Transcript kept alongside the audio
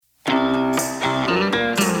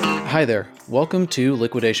Hi there. Welcome to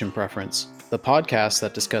Liquidation Preference, the podcast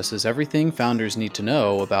that discusses everything founders need to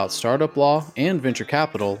know about startup law and venture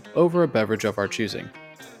capital over a beverage of our choosing.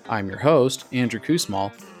 I'm your host, Andrew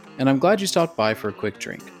Kusmal, and I'm glad you stopped by for a quick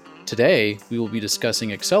drink. Today, we will be discussing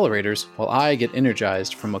accelerators while I get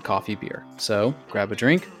energized from a coffee beer. So, grab a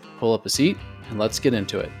drink, pull up a seat, and let's get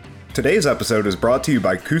into it. Today's episode is brought to you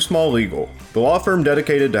by Kusmal Legal, the law firm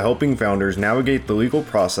dedicated to helping founders navigate the legal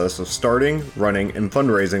process of starting, running, and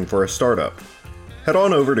fundraising for a startup. Head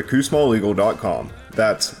on over to kusmallegal.com,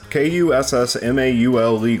 that's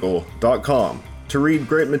Kussmaul legal.com, to read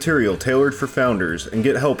great material tailored for founders and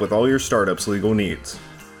get help with all your startup's legal needs.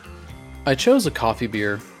 I chose a coffee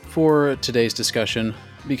beer for today's discussion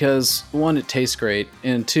because, one, it tastes great,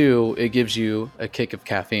 and two, it gives you a kick of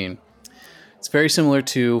caffeine. It's very similar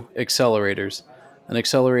to accelerators. An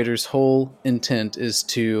accelerator's whole intent is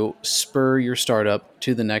to spur your startup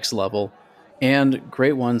to the next level, and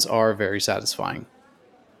great ones are very satisfying.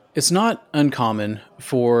 It's not uncommon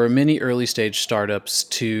for many early stage startups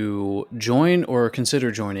to join or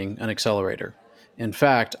consider joining an accelerator. In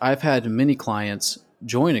fact, I've had many clients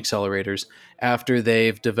join accelerators after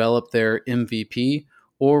they've developed their MVP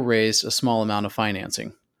or raised a small amount of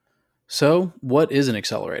financing. So, what is an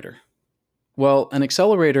accelerator? Well, an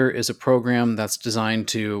accelerator is a program that's designed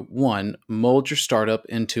to, one, mold your startup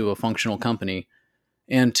into a functional company,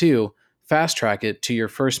 and two, fast track it to your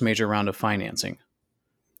first major round of financing.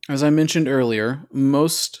 As I mentioned earlier,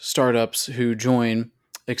 most startups who join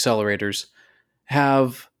accelerators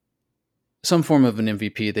have some form of an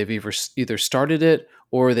MVP. They've either started it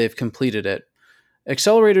or they've completed it.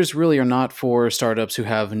 Accelerators really are not for startups who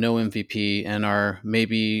have no MVP and are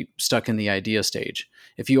maybe stuck in the idea stage.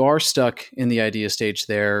 If you are stuck in the idea stage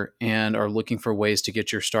there and are looking for ways to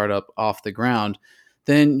get your startup off the ground,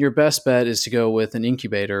 then your best bet is to go with an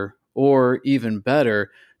incubator, or even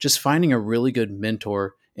better, just finding a really good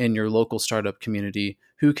mentor in your local startup community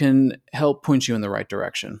who can help point you in the right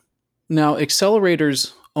direction. Now,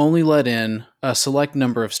 accelerators only let in a select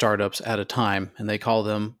number of startups at a time, and they call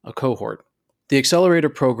them a cohort. The accelerator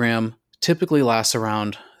program typically lasts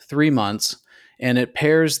around 3 months, and it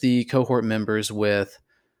pairs the cohort members with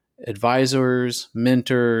advisors,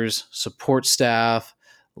 mentors, support staff,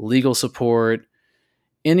 legal support,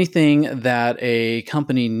 anything that a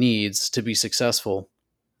company needs to be successful.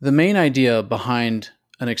 The main idea behind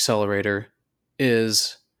an accelerator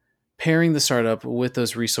is pairing the startup with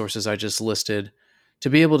those resources I just listed to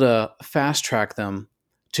be able to fast track them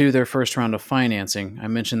to their first round of financing. I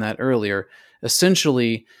mentioned that earlier.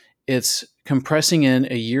 Essentially, it's compressing in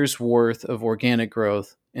a year's worth of organic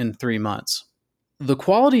growth in 3 months. The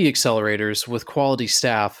quality accelerators with quality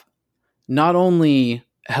staff not only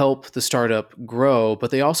help the startup grow,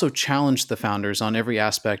 but they also challenge the founders on every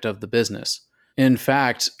aspect of the business. In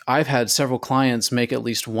fact, I've had several clients make at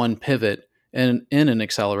least one pivot in an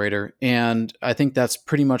accelerator, and I think that's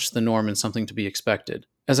pretty much the norm and something to be expected.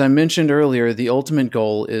 As I mentioned earlier, the ultimate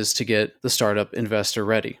goal is to get the startup investor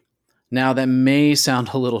ready. Now, that may sound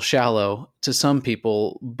a little shallow to some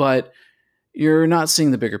people, but you're not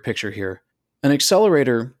seeing the bigger picture here. An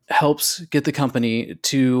accelerator helps get the company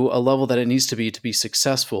to a level that it needs to be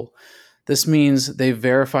successful. This means they've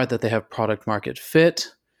verified that they have product market fit,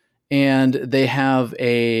 and they have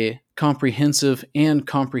a comprehensive and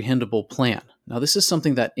comprehensible plan. Now, this is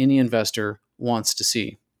something that any investor wants to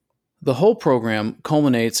see. The whole program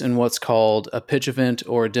culminates in what's called a pitch event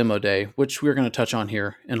or a demo day, which we're going to touch on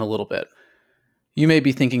here in a little bit. You may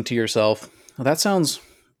be thinking to yourself, well, that sounds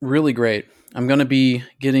really great. I'm going to be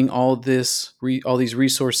getting all these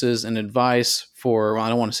resources and advice for, well, I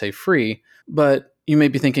don't want to say free, but you may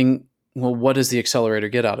be thinking, well, what does the accelerator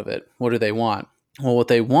get out of it? What do they want? Well, what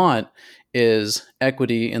they want is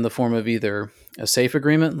equity in the form of either a SAFE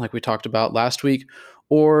agreement, like we talked about last week,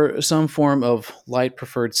 or some form of light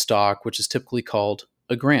preferred stock, which is typically called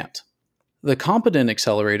a grant. The competent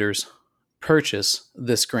accelerators purchase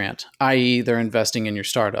this grant, i.e., they're investing in your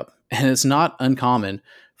startup. And it's not uncommon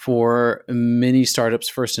for many startups'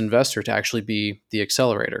 first investor to actually be the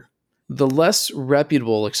accelerator. The less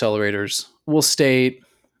reputable accelerators will state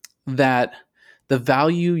that the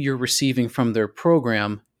value you're receiving from their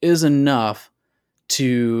program is enough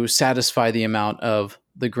to satisfy the amount of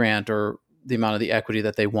the grant or the amount of the equity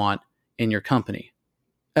that they want in your company.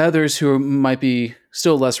 Others who might be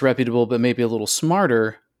still less reputable but maybe a little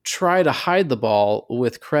smarter try to hide the ball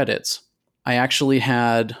with credits. I actually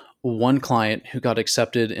had one client who got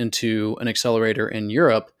accepted into an accelerator in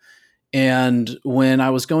Europe, and when I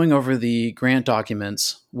was going over the grant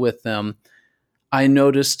documents with them, I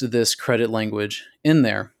noticed this credit language in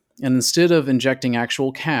there. And instead of injecting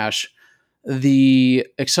actual cash, the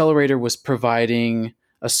accelerator was providing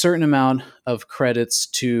a certain amount of credits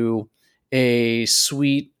to a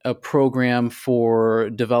suite, a program for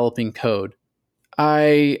developing code.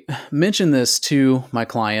 I mentioned this to my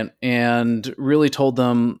client and really told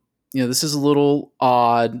them, this is a little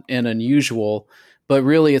odd and unusual, but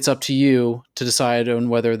really it's up to you to decide on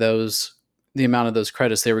whether the amount of those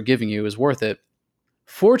credits they were giving you is worth it.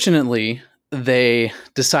 Fortunately, they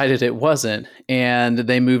decided it wasn't, and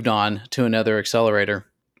they moved on to another accelerator.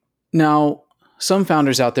 Now, some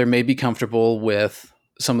founders out there may be comfortable with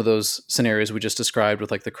some of those scenarios we just described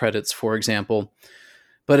with like the credits, for example.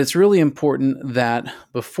 But it's really important that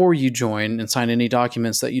before you join and sign any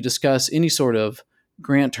documents that you discuss any sort of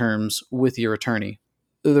grant terms with your attorney.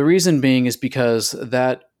 The reason being is because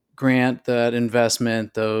that grant, that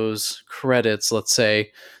investment, those credits, let's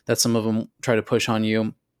say, that some of them try to push on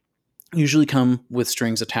you, usually come with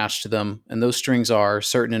strings attached to them, and those strings are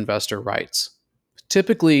certain investor rights.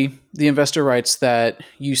 Typically, the investor rights that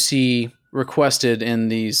you see requested in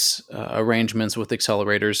these arrangements with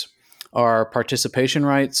accelerators are participation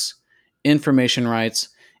rights, information rights,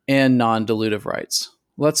 and non-dilutive rights.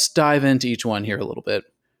 Let's dive into each one here a little bit.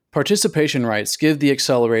 Participation rights give the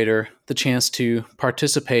accelerator the chance to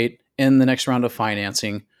participate in the next round of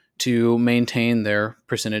financing to maintain their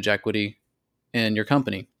percentage equity in your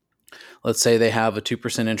company. Let's say they have a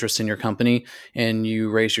 2% interest in your company and you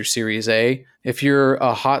raise your Series A. If you're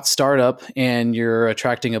a hot startup and you're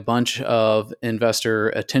attracting a bunch of investor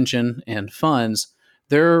attention and funds,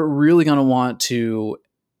 they're really going to want to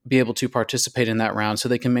be able to participate in that round so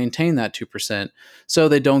they can maintain that 2%, so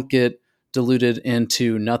they don't get diluted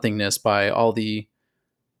into nothingness by all the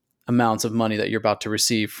amounts of money that you're about to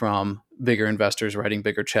receive from bigger investors writing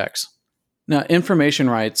bigger checks. Now, information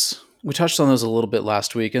rights, we touched on those a little bit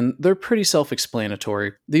last week, and they're pretty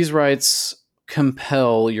self-explanatory. These rights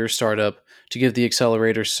compel your startup to give the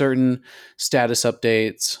accelerator certain status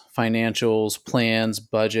updates, financials, plans,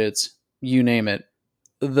 budgets, you name it.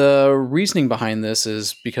 The reasoning behind this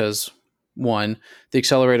is because, one, the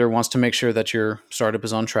accelerator wants to make sure that your startup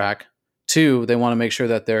is on track. Two, they want to make sure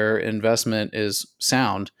that their investment is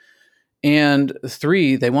sound. And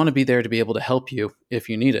three, they want to be there to be able to help you if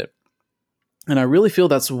you need it. And I really feel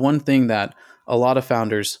that's one thing that a lot of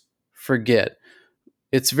founders forget.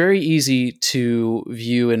 It's very easy to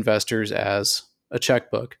view investors as a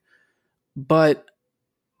checkbook, but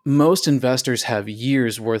most investors have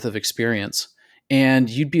years worth of experience. And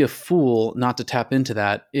you'd be a fool not to tap into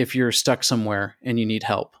that if you're stuck somewhere and you need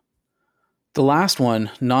help. The last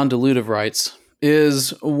one, non-dilutive rights, is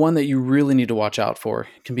one that you really need to watch out for.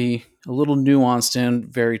 It can be a little nuanced and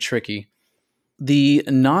very tricky. The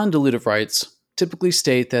non-dilutive rights typically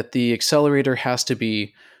state that the accelerator has to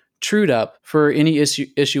be trued up for any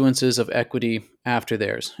issuances of equity after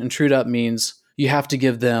theirs. And trued up means you have to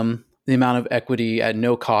give them the amount of equity at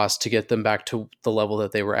no cost to get them back to the level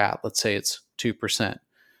that they were at. Let's say it's 2%.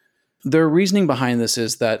 Their reasoning behind this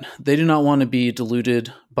is that they do not want to be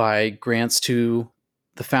diluted by grants to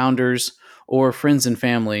the founders or friends and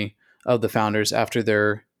family of the founders after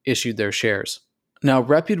they're issued their shares. Now,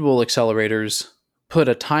 reputable accelerators put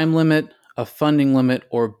a time limit, a funding limit,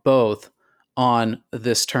 or both on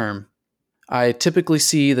this term. I typically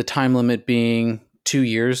see the time limit being 2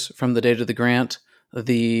 years from the date of the grant,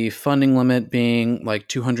 the funding limit being like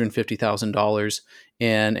 $250,000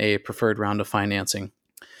 in a preferred round of financing.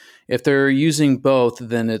 If they're using both,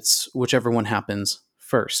 then it's whichever one happens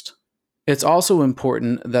first. It's also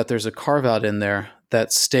important that there's a carve-out in there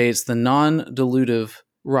that states the non-dilutive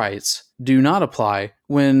rights do not apply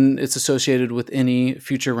when it's associated with any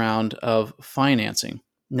future round of financing.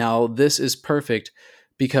 Now, this is perfect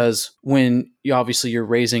because when you're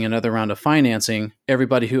raising another round of financing,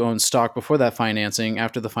 everybody who owns stock before that financing,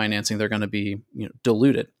 after the financing, they're going to be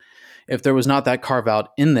diluted. If there was not that carve-out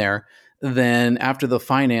in there, then after the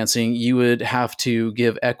financing, you would have to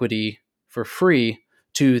give equity for free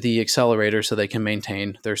to the accelerator so they can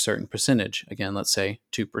maintain their certain percentage. Again, let's say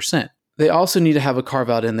 2%. They also need to have a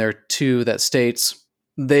carve-out in there too that states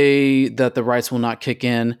that the rights will not kick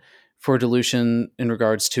in for dilution in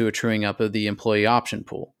regards to a truing up of the employee option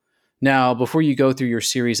pool. Now, before you go through your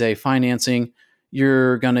Series A financing,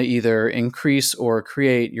 you're going to either increase or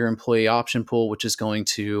create your employee option pool, which is going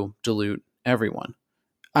to dilute everyone.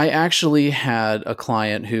 I actually had a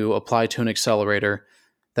client who applied to an accelerator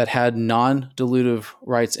that had non-dilutive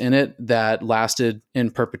rights in it that lasted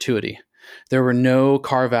in perpetuity. There were no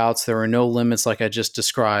carve-outs, there were no limits like I just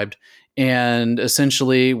described. And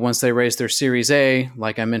essentially, once they raised their Series A,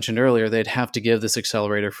 like I mentioned earlier, they'd have to give this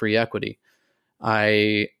accelerator free equity.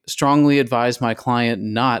 I strongly advise my client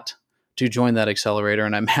not to join that accelerator,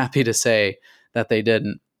 and I'm happy to say that they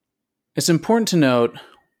didn't. It's important to note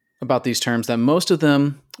about these terms that most of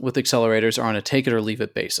them with accelerators are on a take it or leave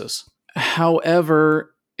it basis.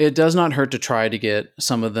 However, it does not hurt to try to get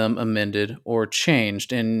some of them amended or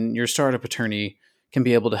changed, and your startup attorney can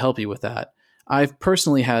be able to help you with that. I've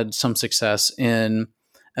personally had some success in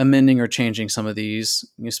amending or changing some of these,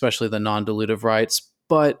 especially the non-dilutive rights,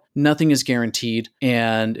 but nothing is guaranteed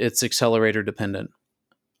and it's accelerator dependent.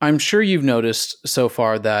 I'm sure you've noticed so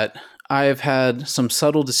far that I've had some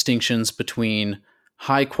subtle distinctions between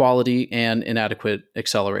high quality and inadequate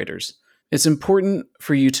accelerators. It's important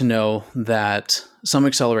for you to know that some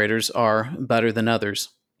accelerators are better than others.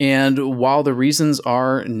 And while the reasons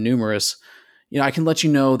are numerous, I can let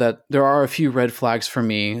you know that there are a few red flags for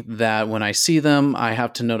me that when I see them, I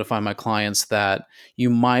have to notify my clients that you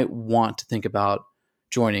might want to think about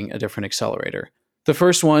joining a different accelerator. The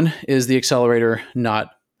first one is the accelerator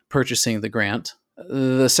not purchasing the grant.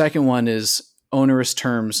 The second one is onerous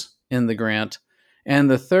terms in the grant.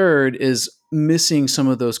 And the third is missing some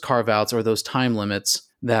of those carve-outs or those time limits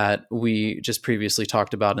that we just previously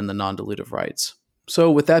talked about in the non-dilutive rights.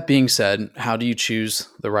 So with that being said, how do you choose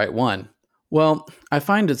the right one? Well, I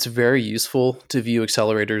find it's very useful to view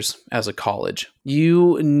accelerators as a college.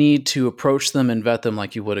 You need to approach them and vet them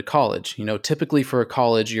like you would a college. Typically for a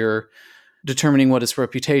college, you're determining what its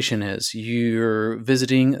reputation is. You're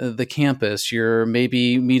visiting the campus. You're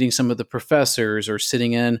maybe meeting some of the professors or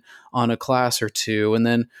sitting in on a class or two. And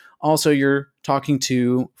then also you're talking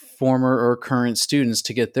to former or current students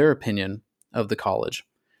to get their opinion of the college.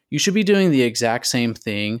 You should be doing the exact same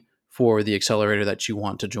thing for the accelerator that you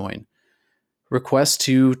want to join. Request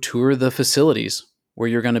to tour the facilities where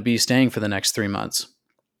you're going to be staying for the next 3 months.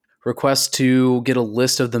 Request to get a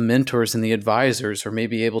list of the mentors and the advisors, or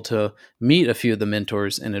maybe able to meet a few of the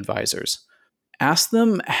mentors and advisors. Ask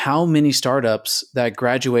them how many startups that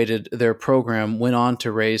graduated their program went on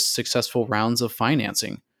to raise successful rounds of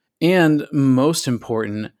financing. And most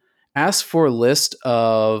important, ask for a list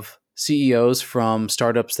of CEOs from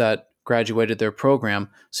startups that graduated their program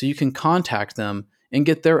so you can contact them and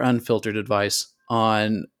get their unfiltered advice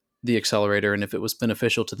on the accelerator and if it was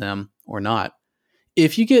beneficial to them or not.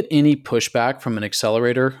 If you get any pushback from an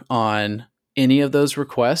accelerator on any of those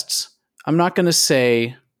requests, I'm not going to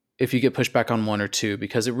say if you get pushback on one or two,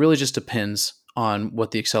 because it really just depends on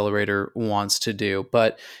what the accelerator wants to do.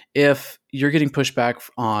 But if you're getting pushback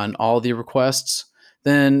on all the requests,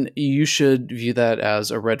 then you should view that as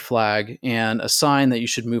a red flag and a sign that you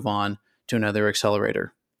should move on to another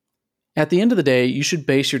accelerator. At the end of the day, you should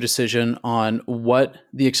base your decision on what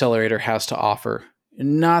the accelerator has to offer,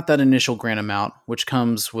 not that initial grant amount, which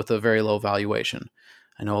comes with a very low valuation.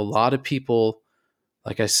 I know a lot of people,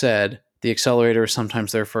 like I said, the accelerator is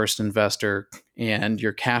sometimes their first investor, and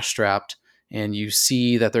you're cash strapped, and you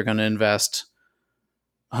see that they're going to invest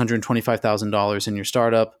 $125,000 in your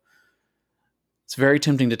startup. It's very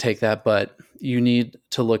tempting to take that, but you need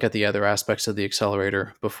to look at the other aspects of the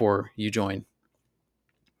accelerator before you join.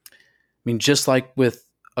 Just like with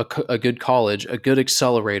a good college, a good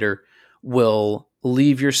accelerator will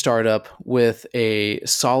leave your startup with a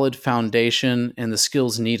solid foundation and the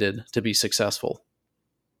skills needed to be successful.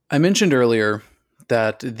 I mentioned earlier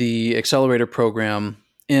that the accelerator program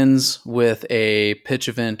ends with a pitch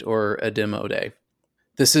event or a demo day.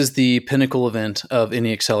 This is the pinnacle event of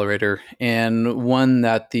any accelerator and one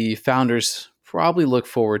that the founders probably look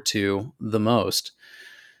forward to the most.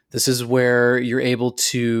 This is where you're able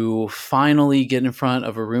to finally get in front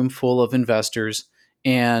of a room full of investors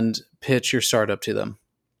and pitch your startup to them.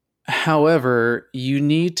 However, you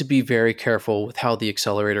need to be very careful with how the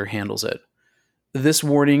accelerator handles it. This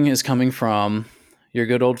warning is coming from your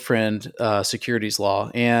good old friend, securities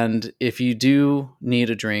law. And if you do need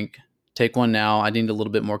a drink, take one now. I need a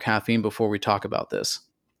little bit more caffeine before we talk about this.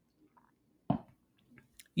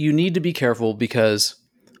 You need to be careful because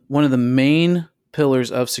one of the main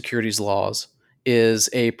pillars of securities laws is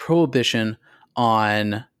a prohibition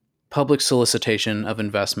on public solicitation of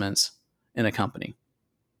investments in a company.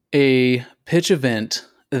 A pitch event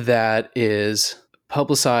that is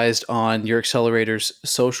publicized on your accelerator's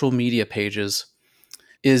social media pages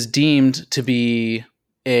is deemed to be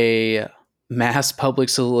a mass public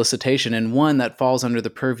solicitation and one that falls under the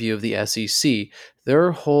purview of the SEC.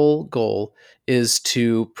 Their whole goal is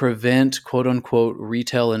to prevent quote unquote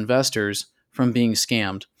retail investors from being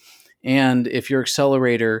scammed. And if your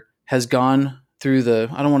accelerator has gone through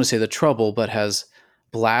I don't want to say the trouble, but has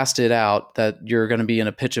blasted out that you're going to be in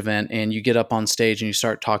a pitch event and you get up on stage and you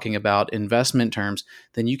start talking about investment terms,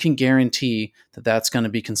 then you can guarantee that that's going to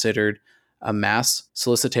be considered a mass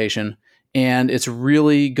solicitation And it's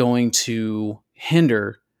really going to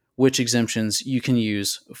hinder which exemptions you can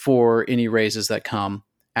use for any raises that come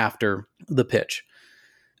after the pitch.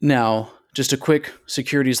 Now, just a quick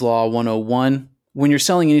securities law 101. When you're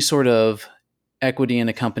selling any sort of equity in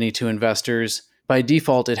a company to investors, by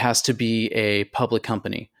default, it has to be a public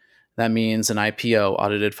company. That means an IPO,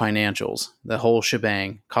 audited financials, the whole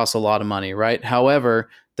shebang, costs a lot of money, right? However,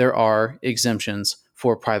 there are exemptions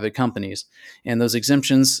for private companies. And those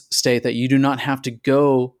exemptions state that you do not have to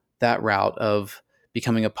go that route of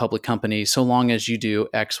becoming a public company so long as you do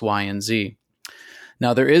X, Y, and Z.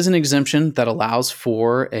 Now, there is an exemption that allows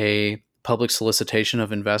for a public solicitation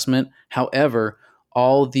of investment. However,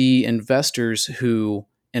 all the investors who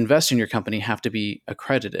invest in your company have to be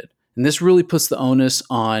accredited. And this really puts the onus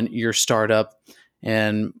on your startup,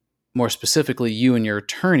 and more specifically, you and your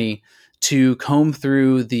attorney, to comb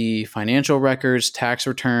through the financial records, tax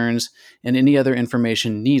returns, and any other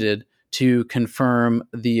information needed to confirm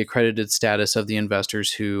the accredited status of the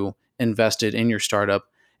investors who invested in your startup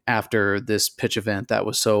after this pitch event that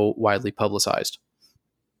was so widely publicized.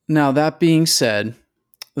 Now, that being said,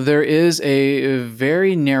 there is a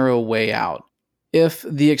very narrow way out. If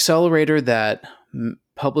the accelerator that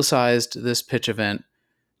publicized this pitch event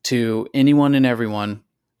to anyone and everyone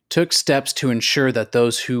took steps to ensure that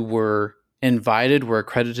those who were invited were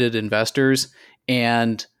accredited investors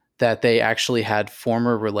and that they actually had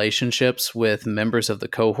former relationships with members of the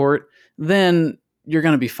cohort, then you're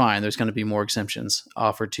going to be fine. There's going to be more exemptions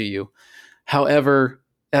offered to you. However,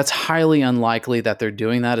 that's highly unlikely that they're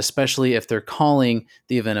doing that, especially if they're calling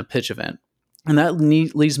the event a pitch event. And that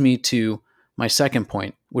leads me to my second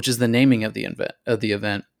point, which is the naming of the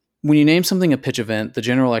event. When you name something a pitch event, the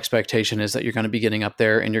general expectation is that you're going to be getting up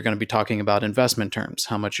there and you're going to be talking about investment terms,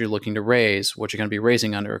 how much you're looking to raise, what you're going to be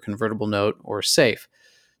raising under a convertible note or SAFE.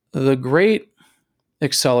 The great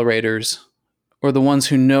accelerators, or the ones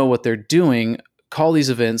who know what they're doing, call these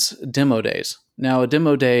events demo days. Now, a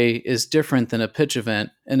demo day is different than a pitch event.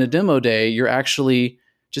 In a demo day, you're actually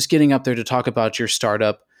just getting up there to talk about your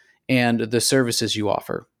startup and the services you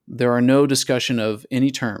offer. There are no discussion of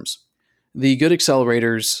any terms. The good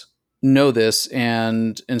accelerators know this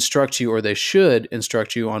and instruct you, or they should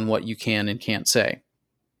instruct you, on what you can and can't say.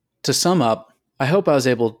 To sum up, I hope I was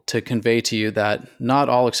able to convey to you that not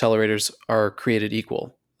all accelerators are created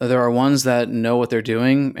equal. There are ones that know what they're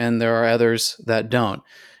doing, and there are others that don't.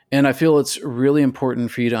 And I feel it's really important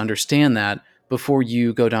for you to understand that before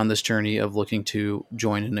you go down this journey of looking to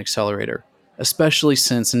join an accelerator, especially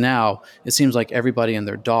since now it seems like everybody and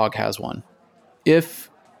their dog has one. If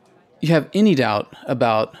you have any doubt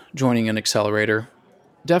about joining an accelerator,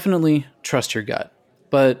 definitely trust your gut.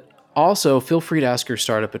 But also feel free to ask your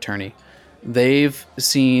startup attorney. They've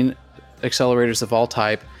seen accelerators of all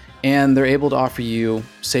type, and they're able to offer you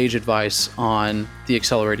sage advice on the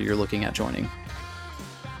accelerator you're looking at joining.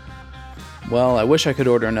 Well, I wish I could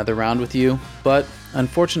order another round with you, but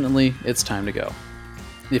unfortunately, it's time to go.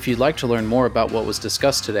 If you'd like to learn more about what was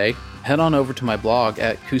discussed today, head on over to my blog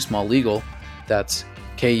at Kussmaul Legal. That's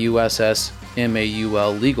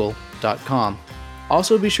KUSSMAUL legal.com.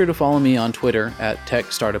 Also, be sure to follow me on Twitter at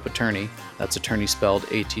Tech Startup Attorney. That's attorney spelled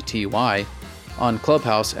ATTY. On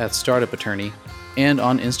Clubhouse at Startup Attorney, and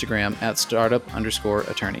on Instagram at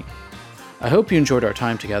startup_attorney. I hope you enjoyed our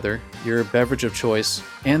time together, your beverage of choice,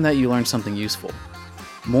 and that you learned something useful.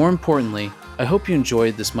 More importantly, I hope you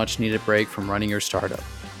enjoyed this much-needed break from running your startup.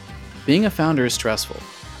 Being a founder is stressful,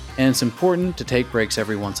 and it's important to take breaks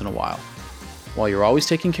every once in a while. While you're always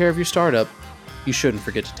taking care of your startup, you shouldn't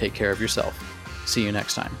forget to take care of yourself. See you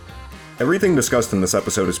next time. Everything discussed in this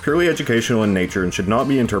episode is purely educational in nature and should not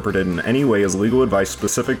be interpreted in any way as legal advice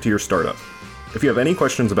specific to your startup. If you have any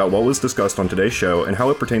questions about what was discussed on today's show and how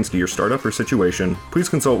it pertains to your startup or situation, please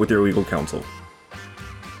consult with your legal counsel.